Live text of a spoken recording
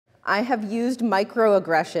I have used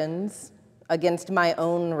microaggressions against my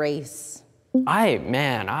own race.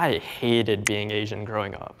 I hated being Asian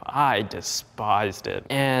growing up. I despised it.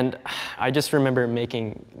 And I just remember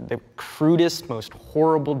making the crudest, most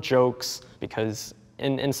horrible jokes because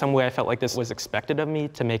in some way I felt like this was expected of me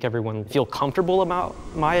to make everyone feel comfortable about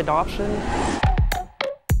my adoption.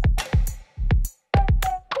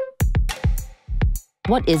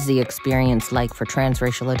 What is the experience like for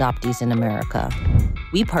transracial adoptees in America?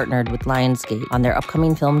 We partnered with Lionsgate on their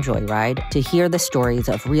upcoming film Joyride to hear the stories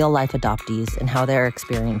of real-life adoptees and how their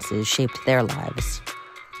experiences shaped their lives.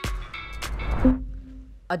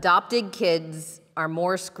 Adopted kids are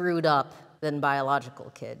more screwed up than biological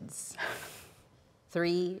kids.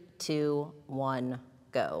 3, 2, 1,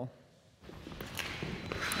 go.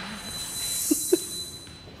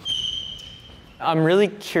 I'm really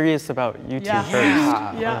curious about you two first.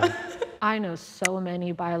 Yeah. I know so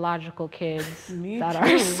many biological kids that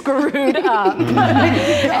are screwed up.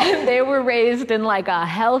 And they were raised in like a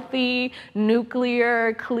healthy,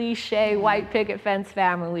 nuclear, cliche, white picket fence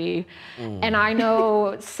family. And I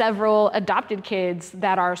know several adopted kids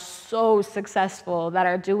that are so successful, that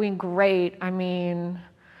are doing great. I mean,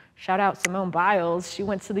 shout out Simone Biles. She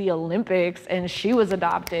went to the Olympics and she was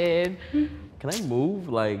adopted. Can I move?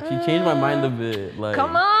 Like, she changed my mind a bit. Like,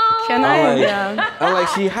 come on! Can I? Yeah. I'm like,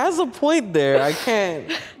 she has a point there. I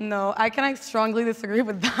can't. No, I strongly disagree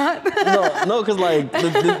with that. No, because like,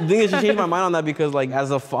 the thing is, she changed my mind on that because like,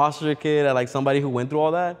 as a foster kid, and like somebody who went through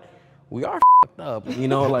all that, we are f***ed up. You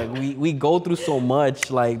know, like we go through so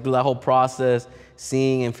much, like through that whole process,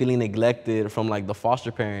 seeing and feeling neglected from like the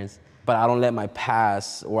foster parents. But I don't let my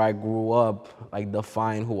past, where I grew up, like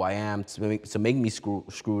define who I am to make me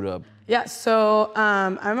screwed up. Yeah, so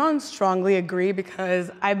I'm on strongly agree because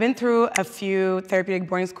I've been through a few therapeutic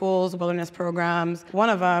boarding schools, wilderness programs. One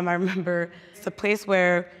of them, I remember, it's a place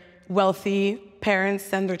where wealthy parents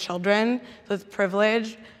send their children, so it's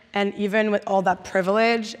privilege. And even with all that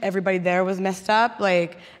privilege, everybody there was messed up,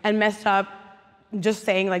 just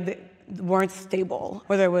saying like they weren't stable,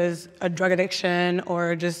 whether it was a drug addiction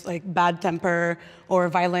or just like bad temper or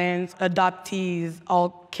violence. Adoptees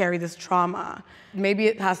all carry this trauma. Maybe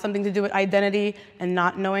it has something to do with identity and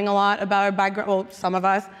not knowing a lot about our background. Well, some of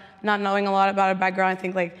us not knowing a lot about our background. I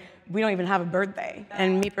think like we don't even have a birthday.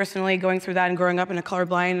 And me personally going through that and growing up in a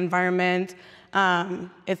colorblind environment,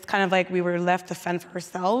 it's kind of like we were left to fend for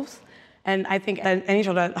ourselves. And I think any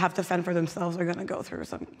children that have to fend for themselves are gonna go through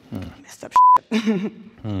some messed up shit.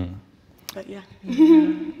 But yeah.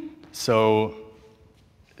 So,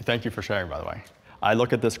 thank you for sharing, by the way. I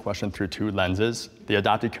look at this question through 2 lenses. The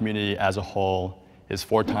adopted community as a whole is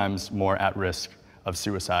 4 times more at risk of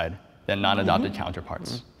suicide than non-adopted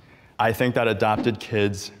counterparts. I think that adopted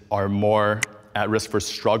kids are more at risk for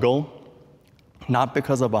struggle, not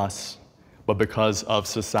because of us, but because of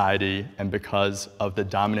society and because of the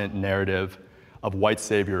dominant narrative of white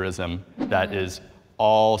saviorism that is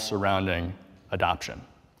all surrounding adoption.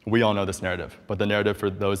 We all know this narrative, but the narrative for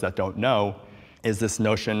those that don't know is this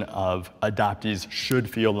notion of adoptees should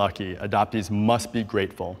feel lucky, adoptees must be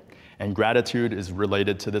grateful, and gratitude is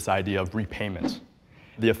related to this idea of repayment.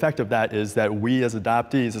 The effect of that is that we as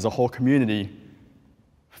adoptees, as a whole community,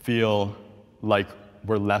 feel like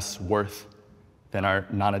we're less worth than our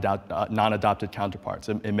non-adopted counterparts.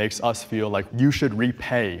 It makes us feel like you should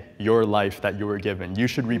repay your life that you were given. You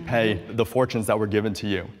should repay the fortunes that were given to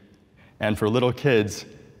you. And for little kids,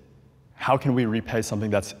 how can we repay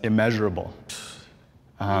something that's immeasurable?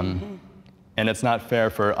 And it's not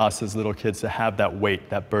fair for us as little kids to have that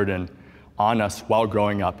weight, that burden on us while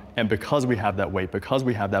growing up. And because we have that weight, because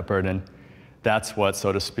we have that burden, that's what,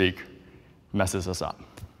 so to speak, messes us up.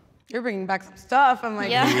 You're bringing back some stuff. I'm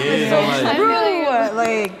like,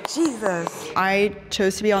 like, Jesus. I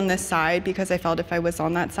chose to be on this side because I felt if I was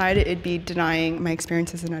on that side, it'd be denying my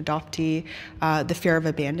experience as an adoptee, the fear of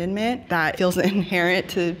abandonment that feels inherent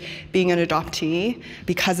to being an adoptee.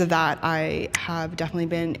 Because of that, I have definitely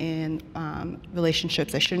been in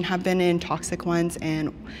relationships I shouldn't have been in, toxic ones,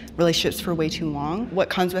 and relationships for way too long. What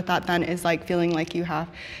comes with that then is like feeling like you have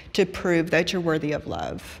to prove that you're worthy of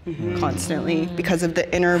love constantly because of the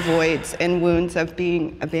inner voids and wounds of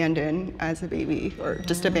being abandoned as a baby or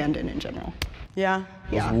just abandoned in general. Yeah.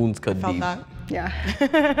 Those wounds cut deep. That.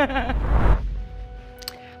 Yeah.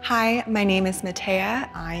 Hi, my name is Matea.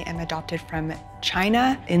 I am adopted from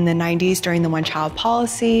China in the 90s during the one-child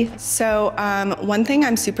policy. So one thing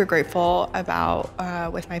I'm super grateful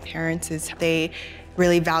about with my parents is they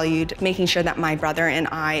really valued making sure that my brother and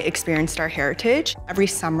I experienced our heritage. Every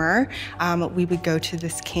summer, we would go to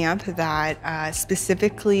this camp that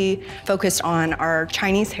specifically focused on our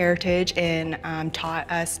Chinese heritage and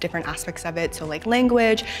taught us different aspects of it. So like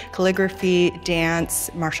language, calligraphy, dance,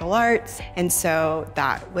 martial arts. And so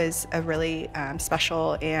that was a really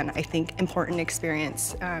special and I think important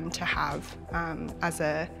experience to have as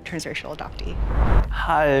a transracial adoptee.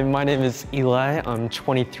 Hi, my name is Eli. I'm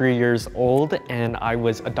 23 years old and I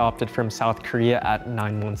was adopted from South Korea at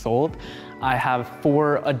 9 months old. I have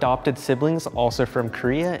 4 adopted siblings, also from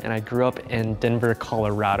Korea, and I grew up in Denver,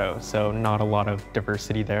 Colorado, so not a lot of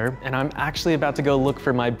diversity there. And I'm actually about to go look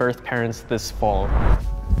for my birth parents this fall.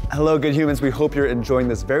 Hello, good humans. We hope you're enjoying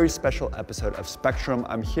this very special episode of Spectrum.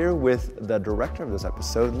 I'm here with the director of this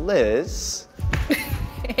episode, Liz.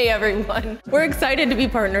 Hey everyone. We're excited to be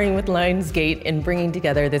partnering with Lionsgate in bringing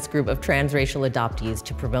together this group of transracial adoptees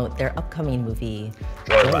to promote their upcoming movie,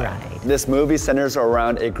 Joyride. This movie centers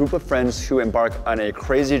around a group of friends who embark on a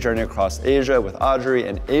crazy journey across Asia with Audrey,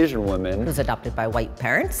 an Asian woman Who's adopted by white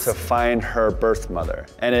parents. to find her birth mother.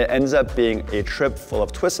 And it ends up being a trip full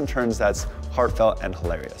of twists and turns that's heartfelt and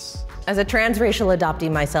hilarious. As a transracial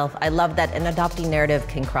adoptee myself, I love that an adoptee narrative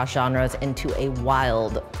can cross genres into a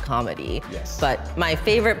wild comedy. Yes. But my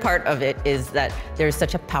favorite part of it is that there's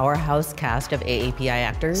such a powerhouse cast of AAPI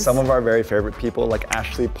actors. Some of our very favorite people like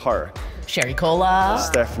Ashley Park, Sherry Cola,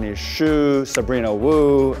 Stephanie Hsu, Sabrina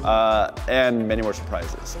Wu, and many more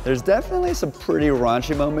surprises. There's definitely some pretty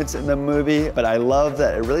raunchy moments in the movie, but I love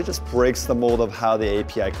that it really just breaks the mold of how the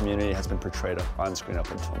API community has been portrayed on screen up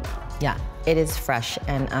until now. Yeah, it is fresh,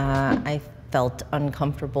 and I felt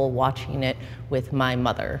uncomfortable watching it with my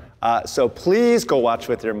mother. So please go watch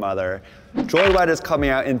with your mother. Joyride is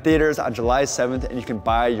coming out in theaters on July 7th, and you can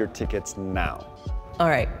buy your tickets now. All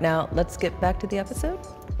right, now let's get back to the episode.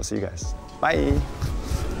 We'll see you guys. Bye.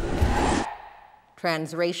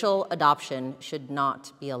 Transracial adoption should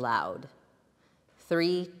not be allowed.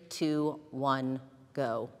 3, 2, 1,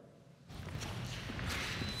 go.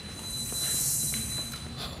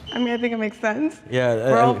 I mean, I think it makes sense. Yeah,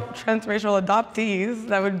 We're all transracial adoptees.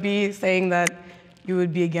 That would be saying that you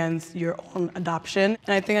would be against your own adoption.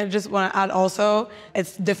 And I think I just want to add also,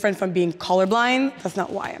 it's different from being colorblind. That's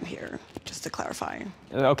not why I'm here, just to clarify.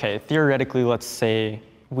 Okay, theoretically, let's say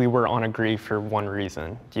we were on agree for one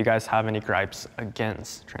reason. Do you guys have any gripes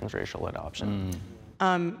against transracial adoption?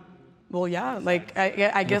 Well, yeah, like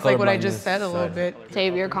I guess like what I just said a little bit.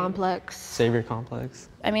 Savior complex. Savior complex?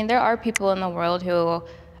 I mean, there are people in the world who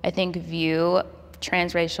I think view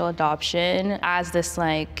transracial adoption as this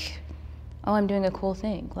like, oh, I'm doing a cool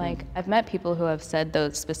thing. Like, I've met people who have said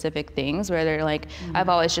those specific things where they're like, I've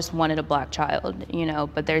always just wanted a black child, you know,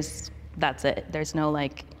 but that's it. There's no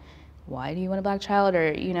like, why do you want a black child?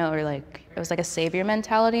 Or, you know, or like, it was like a savior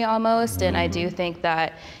mentality almost. And I do think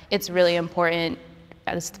that it's really important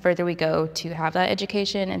as further we go to have that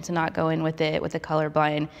education and to not go in with it with a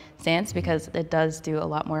colorblind stance, because it does do a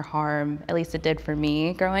lot more harm, at least it did for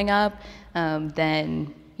me growing up,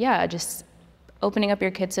 than, yeah, just opening up your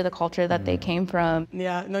kids to the culture that they came from.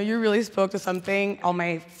 Yeah, no, you really spoke to something. All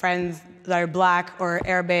my friends that are black or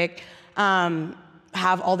Arabic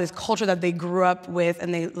have all this culture that they grew up with,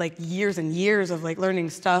 and they like years and years of like learning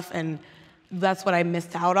stuff, and that's what I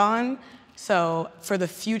missed out on. So for the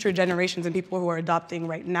future generations and people who are adopting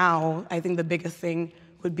right now, I think the biggest thing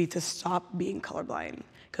would be to stop being colorblind,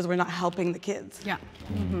 because we're not helping the kids. Yeah.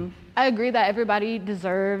 I agree that everybody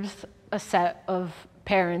deserves a set of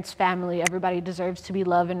parents, family. Everybody deserves to be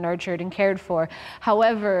loved and nurtured and cared for.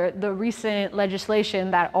 However, the recent legislation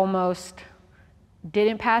that almost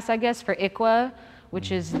didn't pass, I guess, for ICWA,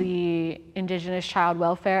 which is the Indigenous Child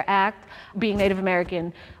Welfare Act, being Native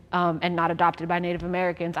American and not adopted by Native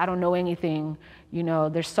Americans, I don't know anything. You know,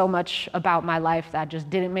 there's so much about my life that just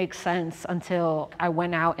didn't make sense until I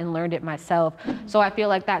went out and learned it myself. So I feel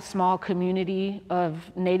like that small community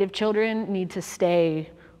of Native children need to stay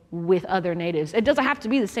with other Natives. It doesn't have to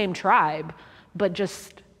be the same tribe, but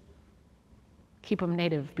just keep them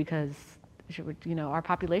Native, because, you know, our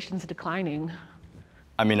population's declining.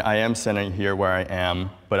 I mean, I am standing here where I am,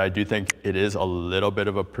 but I do think it is a little bit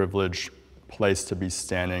of a privileged place to be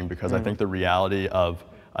standing, because I think the reality of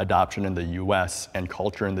adoption in the US and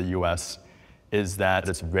culture in the US is that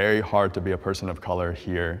it's very hard to be a person of color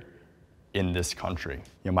here in this country.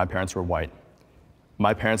 You know, my parents were white.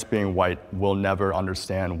 My parents being white will never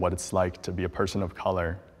understand what it's like to be a person of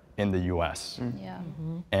color in the US. Yeah.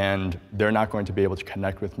 And they're not going to be able to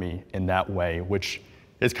connect with me in that way, which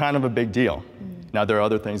is kind of a big deal. Now, there are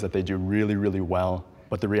other things that they do really, really well,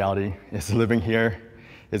 but the reality is living here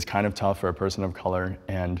is kind of tough for a person of color,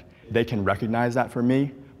 and they can recognize that for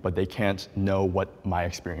me, but they can't know what my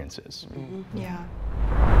experience is. Yeah.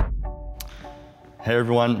 Hey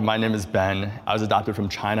everyone, my name is Ben. I was adopted from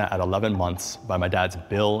China at 11 months by my dads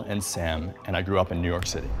Bill and Sam, and I grew up in New York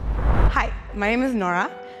City. Hi, my name is Nora.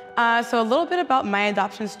 So a little bit about my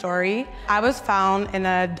adoption story. I was found in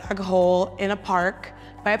a dug hole in a park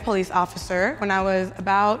by a police officer when I was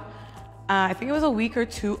about, I think it was a week or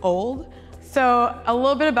two old. So a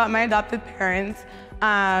little bit about my adopted parents.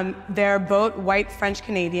 They're both white French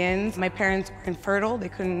Canadians. My parents were infertile. They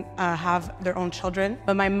couldn't have their own children.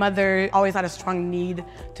 But my mother always had a strong need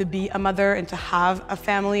to be a mother and to have a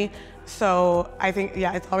family. So I think,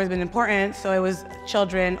 yeah, it's always been important. So it was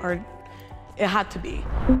children, or it had to be.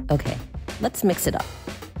 Okay, let's mix it up.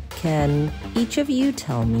 Can each of you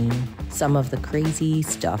tell me some of the crazy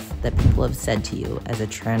stuff that people have said to you as a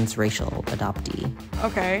transracial adoptee?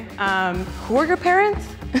 Okay, who are your parents?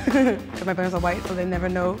 Because my parents are white, so they never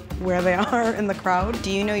know where they are in the crowd.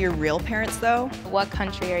 Do you know your real parents, though? What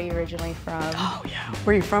country are you originally from? Oh, yeah.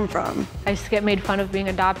 Where are you from? I used to get made fun of being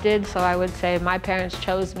adopted, so I would say my parents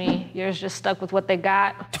chose me. Yours just stuck with what they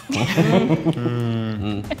got.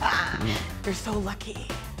 You're so lucky.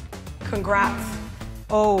 Congrats.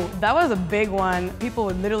 Oh, that was a big one. People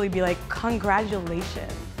would literally be like,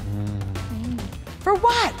 congratulations. For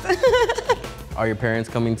what? Are your parents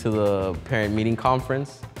coming to the parent meeting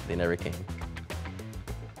conference? They never came.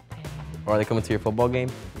 Or are they coming to your football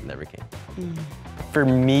game? They never came. For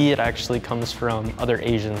me, it actually comes from other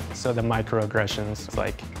Asians, so the microaggressions. It's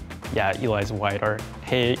like, yeah, Eli's white, or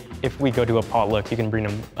hey, if we go to a potluck, you can bring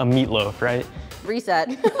them a meatloaf, right? Reset.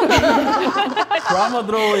 Trauma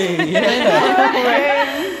throwing,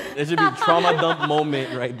 yeah. There should be trauma dump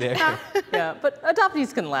moment right there. Yeah, but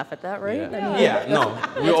adoptees can laugh at that, right? Yeah, no.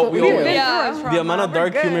 We all, the amount of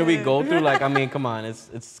dark humor we go through, like, I mean, come on,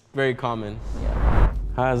 it's very common. Yeah.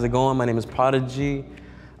 How's it going? My name is Prodigy.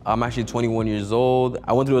 I'm actually 21 years old.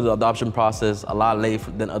 I went through the adoption process a lot later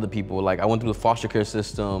than other people. Like, I went through the foster care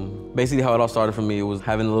system. Basically, how it all started for me was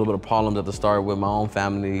having a little bit of problems at the start with my own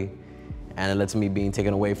family, and it led to me being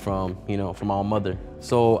taken away from, from my own mother.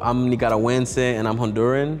 So I'm Nicaraguense and I'm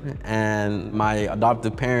Honduran, and my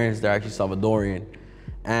adoptive parents, they're actually Salvadorian.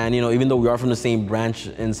 And even though we are from the same branch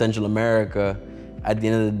in Central America, at the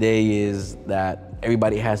end of the day is that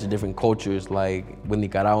everybody has their different cultures. Like with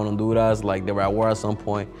Nicaragua and Honduras, like they were at war at some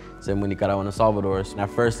point, same with Nicaragua and El Salvador. And at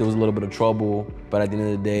first it was a little bit of trouble, but at the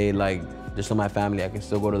end of the day, like they're still my family. I can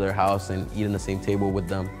still go to their house and eat on the same table with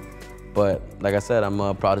them. But like I said, I'm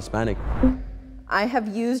a proud Hispanic. I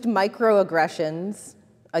have used microaggressions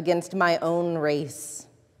against my own race.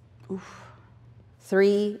 Oof.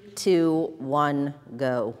 3, 2, 1,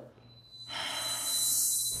 go.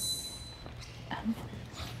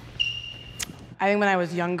 I think when I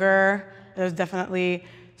was younger, there was definitely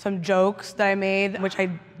some jokes that I made, which I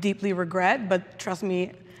deeply regret, but trust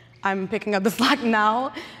me, I'm picking up the slack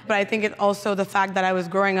now. But I think it's also the fact that I was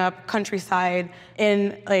growing up countryside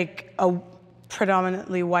in like a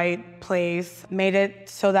predominantly white place made it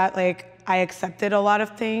so that like I accepted a lot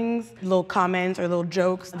of things, little comments or little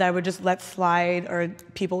jokes that I would just let slide, or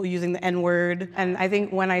people using the N-word. And I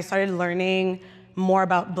think when I started learning more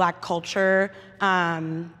about Black culture,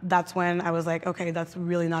 that's when I was like, okay, that's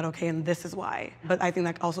really not okay, and this is why. But I think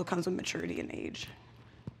that also comes with maturity and age.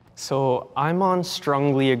 So I'm on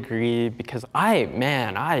strongly agree because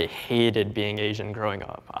I hated being Asian growing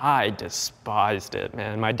up. I despised it,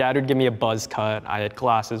 man. My dad would give me a buzz cut, I had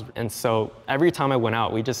glasses, and so every time I went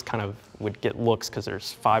out, we just kind of would get looks because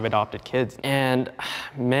there's 5 adopted kids. And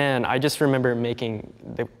man, I just remember making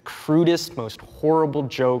the crudest, most horrible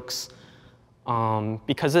jokes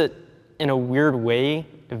because it, in a weird way,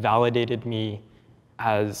 validated me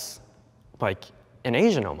as like an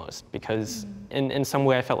Asian almost, because in some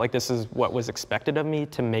way I felt like this is what was expected of me,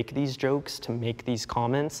 to make these jokes, to make these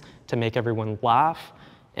comments, to make everyone laugh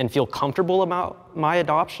and feel comfortable about my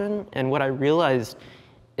adoption. And what I realized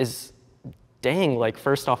is, dang, like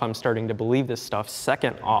first off, I'm starting to believe this stuff.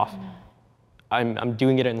 Second off, I'm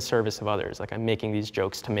doing it in service of others. Like I'm making these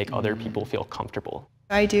jokes to make other people feel comfortable.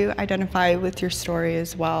 I do identify with your story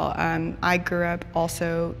as well. I grew up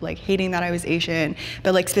also like hating that I was Asian,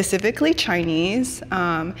 but like specifically Chinese.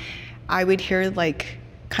 I would hear like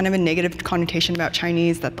kind of a negative connotation about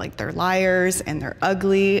Chinese, that like they're liars and they're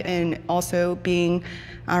ugly, and also being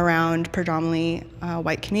around predominantly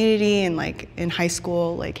white community and like in high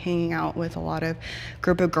school, like hanging out with a lot of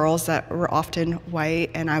group of girls that were often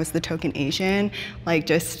white and I was the token Asian, like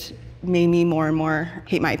just made me more and more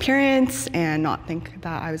hate my appearance and not think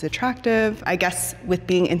that I was attractive. I guess with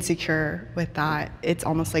being insecure with that, it's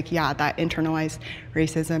almost like, yeah, that internalized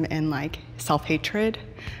racism and like self-hatred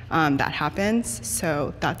that happens.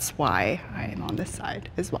 So that's why I am on this side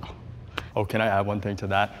as well. Oh, can I add one thing to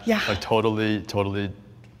that? Yeah. Like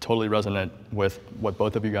totally resonant with what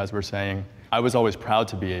both of you guys were saying. I was always proud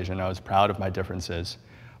to be Asian. I was proud of my differences.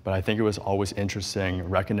 But I think it was always interesting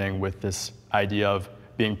reckoning with this idea of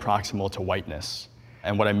being proximal to whiteness.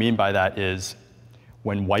 And what I mean by that is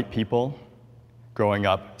when white people growing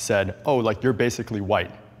up said, oh, like you're basically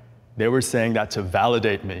white, they were saying that to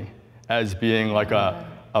validate me as being like a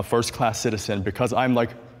first-class citizen because I'm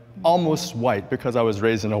like almost white because I was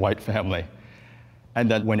raised in a white family.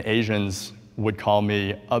 And then when Asians would call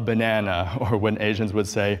me a banana, or when Asians would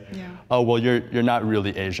say, oh, well, you're not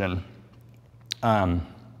really Asian,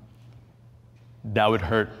 that would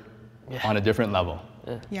hurt on a different level.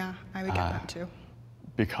 Yeah, I would get that too.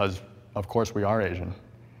 Because, of course, we are Asian.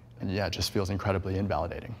 And yeah, it just feels incredibly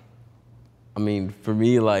invalidating. I mean, for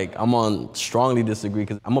me, like, I'm on strongly disagree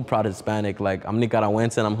because I'm a proud Hispanic. Like, I'm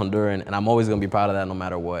Nicaraguense and I'm Honduran, and I'm always gonna be proud of that no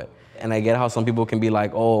matter what. And I get how some people can be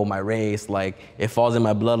like, oh, my race, like, it falls in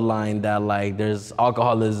my bloodline that, like, there's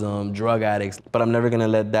alcoholism, drug addicts, but I'm never gonna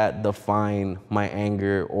let that define my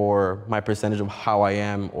anger or my percentage of how I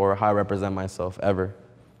am or how I represent myself, ever.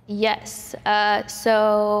 Yes,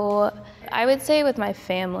 so I would say with my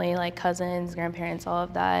family, like cousins, grandparents, all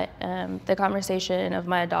of that, the conversation of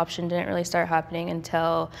my adoption didn't really start happening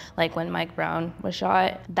until like when Mike Brown was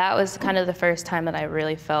shot. That was kind of the first time that I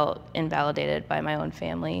really felt invalidated by my own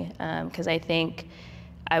family, because I think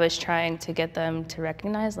I was trying to get them to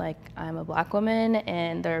recognize like I'm a Black woman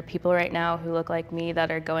and there are people right now who look like me that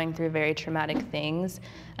are going through very traumatic things,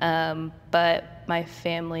 but my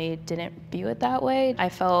family didn't view it that way. I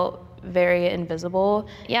felt very invisible.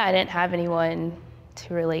 Yeah, I didn't have anyone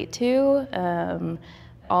to relate to.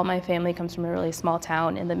 All my family comes from a really small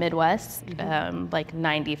town in the Midwest, like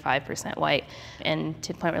 95% white, and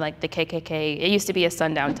to the point where like the KKK, it used to be a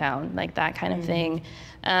sundown town, like that kind of thing.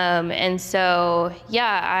 And so,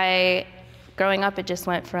 yeah, growing up, it just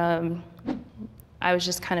went from, I was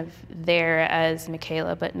just kind of there as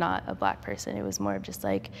Michaela, but not a Black person. It was more of just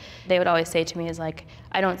like, they would always say to me is like,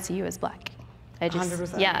 I don't see you as Black. I just,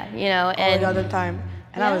 100%. Yeah, you know, and all the other time.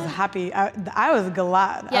 And I was happy. I was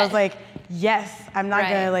glad. Yeah. I was like, yes, I'm not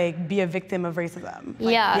gonna like be a victim of racism.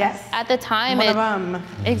 Like, yeah. Yes. At the time, one of them.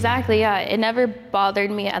 Exactly. Yeah. It never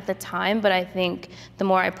bothered me at the time, but I think the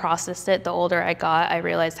more I processed it, the older I got, I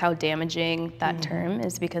realized how damaging that term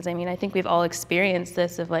is. Because I mean, I think we've all experienced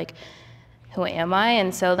this of like, who am I?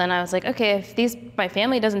 And so then I was like, okay, if my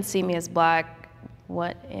family doesn't see me as Black,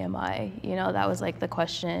 what am I? You know, that was like the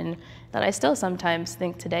question that I still sometimes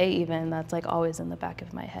think today even, that's like always in the back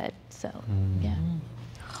of my head, so yeah.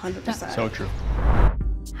 100%. So true.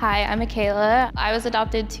 Hi, I'm Michaela. I was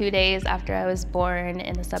adopted 2 days after I was born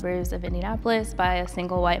in the suburbs of Indianapolis by a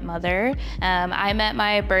single white mother. I met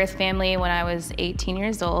my birth family when I was 18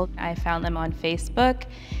 years old. I found them on Facebook,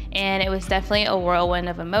 and it was definitely a whirlwind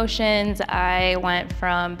of emotions. I went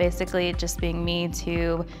from basically just being me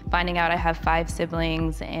to finding out I have 5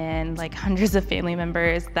 siblings and like hundreds of family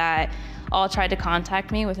members that all tried to contact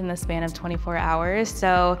me within the span of 24 hours.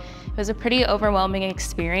 So it was a pretty overwhelming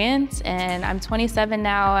experience, and I'm 27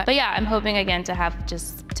 now. But yeah, I'm hoping again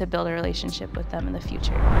to build a relationship with them in the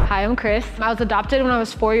future. Hi, I'm Chris. I was adopted when I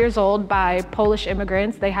was 4 years old by Polish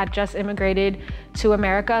immigrants. They had just immigrated to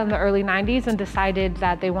America in the early 90s and decided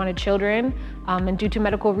that they wanted children. And due to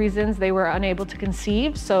medical reasons, they were unable to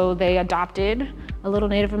conceive, so they adopted a little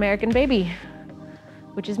Native American baby,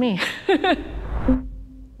 which is me.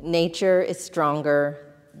 Nature is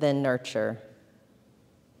stronger than nurture.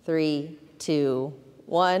 3, 2,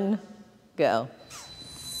 1, go.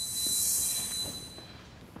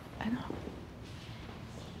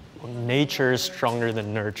 Well, nature is stronger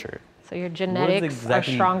than nurture. So your genetics are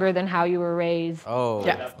stronger than how you were raised. Oh,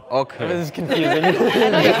 yeah. Okay. This is confusing. I thought you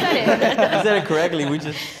said it. You said it correctly. We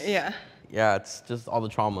just, Yeah. yeah, it's just all the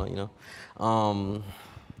trauma, you know.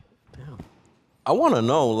 Damn. I want to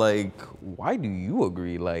know, like, why do you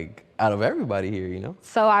agree, like, out of everybody here, you know?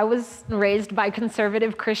 So I was raised by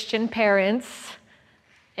conservative Christian parents,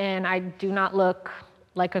 and I do not look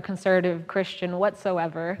like a conservative Christian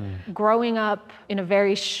whatsoever. Growing up in a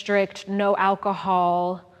very strict, no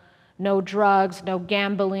alcohol, no drugs, no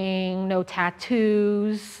gambling, no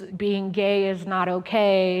tattoos, being gay is not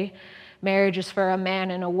okay, marriage is for a man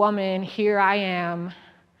and a woman. Here I am,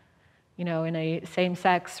 you know, in a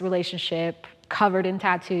same-sex relationship, covered in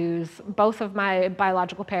tattoos. Both of my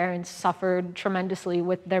biological parents suffered tremendously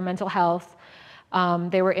with their mental health.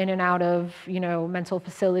 They were in and out of, mental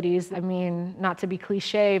facilities. I mean, not to be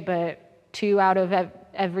cliche, but 2 out of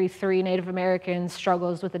every 3 Native Americans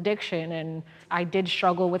struggles with addiction. And I did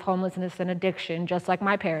struggle with homelessness and addiction, just like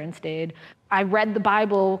my parents did. I read the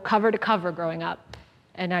Bible cover to cover growing up,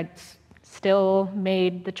 and I still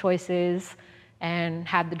made the choices and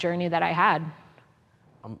had the journey that I had.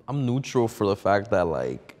 I'm neutral for the fact that,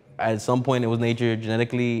 like, at some point it was nature.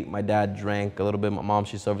 Genetically, my dad drank a little bit. My mom,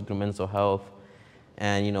 she suffered through mental health.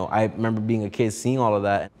 And, I remember being a kid seeing all of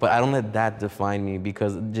that. But I don't let that define me,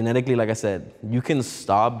 because genetically, like I said, you can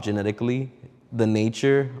stop genetically the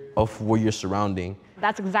nature of what you're surrounding.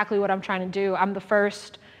 That's exactly what I'm trying to do. I'm the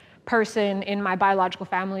first person in my biological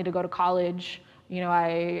family to go to college.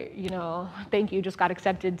 Thank you, just got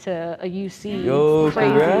accepted to a UC. Yo, it's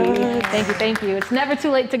crazy. congrats. Thank you. It's never too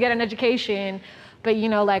late to get an education. But,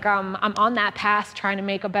 I'm on that path trying to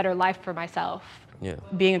make a better life for myself. Yeah.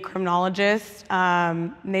 Being a criminologist,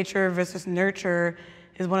 nature versus nurture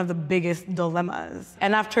is one of the biggest dilemmas.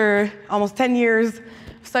 And after almost 10 years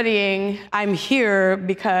studying, I'm here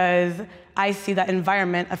because I see that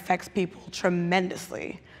environment affects people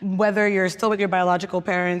tremendously. Whether you're still with your biological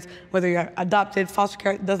parents, whether you're adopted, foster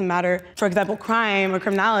care, it doesn't matter. For example, crime or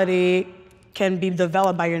criminality can be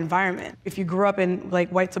developed by your environment. If you grew up in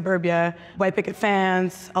white suburbia, white picket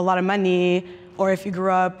fence, a lot of money, or if you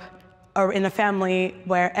grew up in a family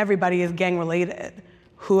where everybody is gang related,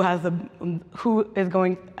 who has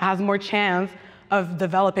more chance of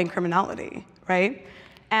developing criminality, right?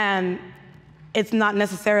 And it's not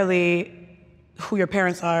necessarily who your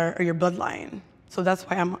parents are or your bloodline. So that's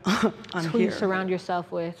why I'm Who here. you surround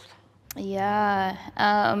yourself with. Yeah,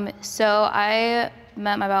 so I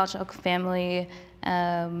met my biological family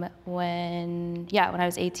when I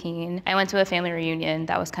was 18. I went to a family reunion.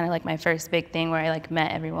 That was kind of like my first big thing where I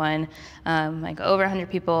met everyone, over 100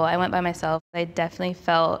 people. I went by myself. I definitely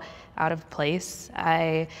felt out of place.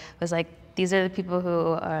 I was like, these are the people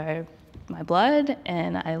who are my blood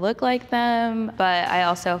and I look like them, but I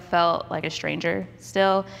also felt like a stranger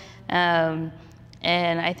still.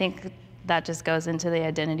 And I think that just goes into the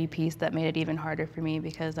identity piece that made it even harder for me,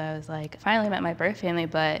 because I was like, finally met my birth family,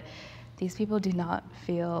 but these people do not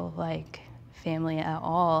feel like family at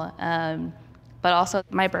all. But also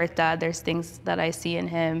my birth dad, there's things that I see in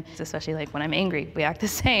him, especially when I'm angry, we act the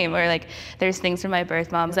same, or there's things from my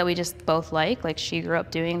birth mom that we just both like she grew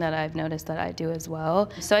up doing that I've noticed that I do as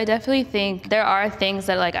well. So I definitely think there are things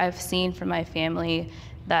that I've seen from my family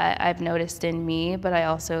that I've noticed in me, but I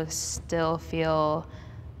also still feel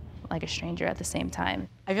like a stranger at the same time.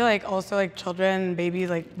 I feel also children, babies,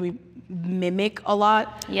 we mimic a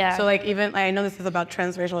lot. Yeah. So even, I know this is about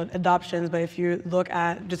transracial adoptions, but if you look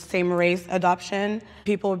at just same race adoption,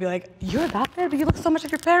 people would be like, you're adopted, but you look so much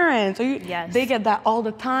like your parents. Or Yes. They get that all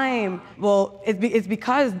the time. Well, it's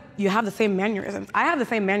because you have the same mannerisms. I have the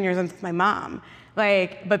same mannerisms as my mom.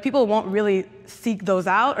 But people won't really seek those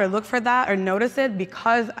out or look for that or notice it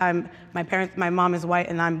because my mom is white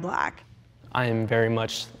and I'm black. I am very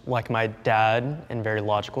much like my dad and very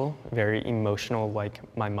logical, very emotional like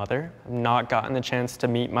my mother. I've not gotten the chance to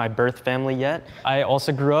meet my birth family yet. I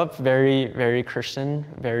also grew up very, very Christian,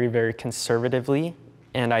 very, very conservatively,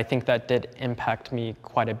 and I think that did impact me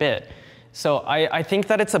quite a bit. So I think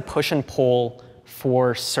that it's a push and pull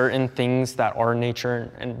for certain things that are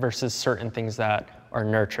nature and versus certain things that are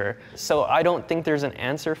nurture. So I don't think there's an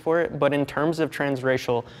answer for it, but in terms of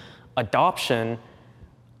transracial adoption,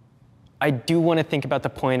 I do want to think about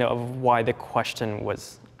the point of why the question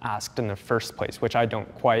was asked in the first place, which I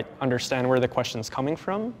don't quite understand where the question's coming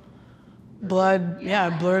from. Blood,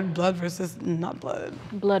 yeah, blood versus not blood.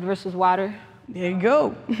 Blood versus water. There you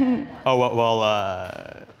go. Oh,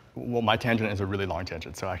 well, my tangent is a really long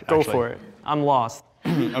tangent, so Go for it. I'm lost.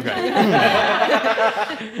 Okay.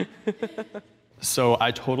 So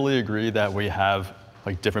I totally agree that we have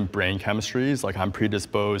different brain chemistries. I'm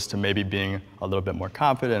predisposed to maybe being a little bit more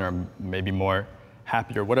confident or maybe more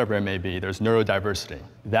happy or whatever it may be. There's neurodiversity.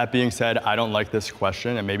 That being said, I don't like this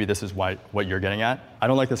question, and maybe this is what you're getting at. I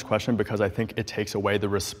don't like this question because I think it takes away the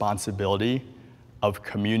responsibility of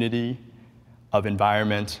community, of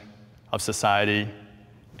environment, of society,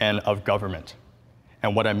 and of government.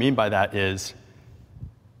 And what I mean by that is,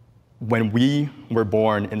 when we were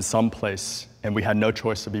born in some place and we had no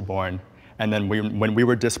choice to be born, and then when we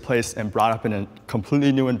were displaced and brought up in a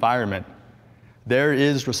completely new environment, there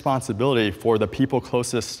is responsibility for the people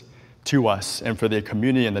closest to us and for the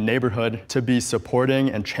community and the neighborhood to be supporting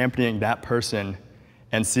and championing that person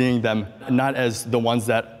and seeing them not as the ones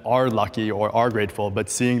that are lucky or are grateful, but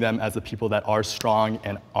seeing them as the people that are strong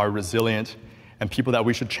and are resilient and people that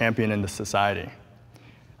we should champion in the society.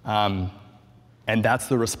 And that's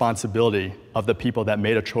the responsibility of the people that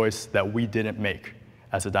made a choice that we didn't make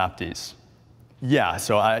as adoptees. Yeah,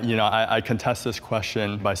 so I contest this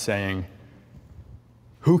question by saying,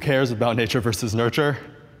 who cares about nature versus nurture?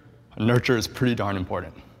 Nurture is pretty darn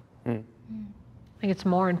important. I think it's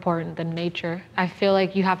more important than nature. I feel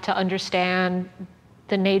like you have to understand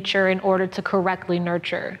the nature in order to correctly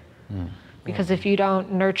nurture. Because if you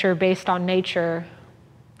don't nurture based on nature,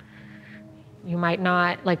 you might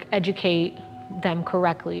not educate them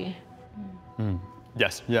correctly.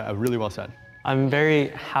 Yes, yeah, really well said. I'm very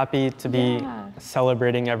happy to be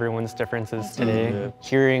celebrating everyone's differences today.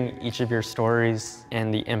 Hearing each of your stories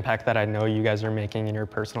and the impact that I know you guys are making in your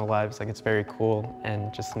personal lives, it's very cool.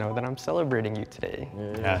 And just know that I'm celebrating you today.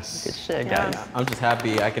 Yes. Good shit, guys. I'm just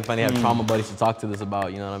happy I can finally have trauma buddies to talk to this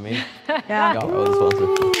about, you know what I mean? Yeah. Y'all are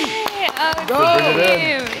responsible.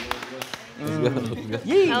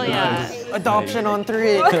 Hell yeah. Adoption on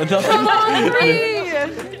 3.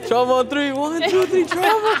 Trauma on 3. 1, 2, 3,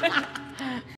 trauma.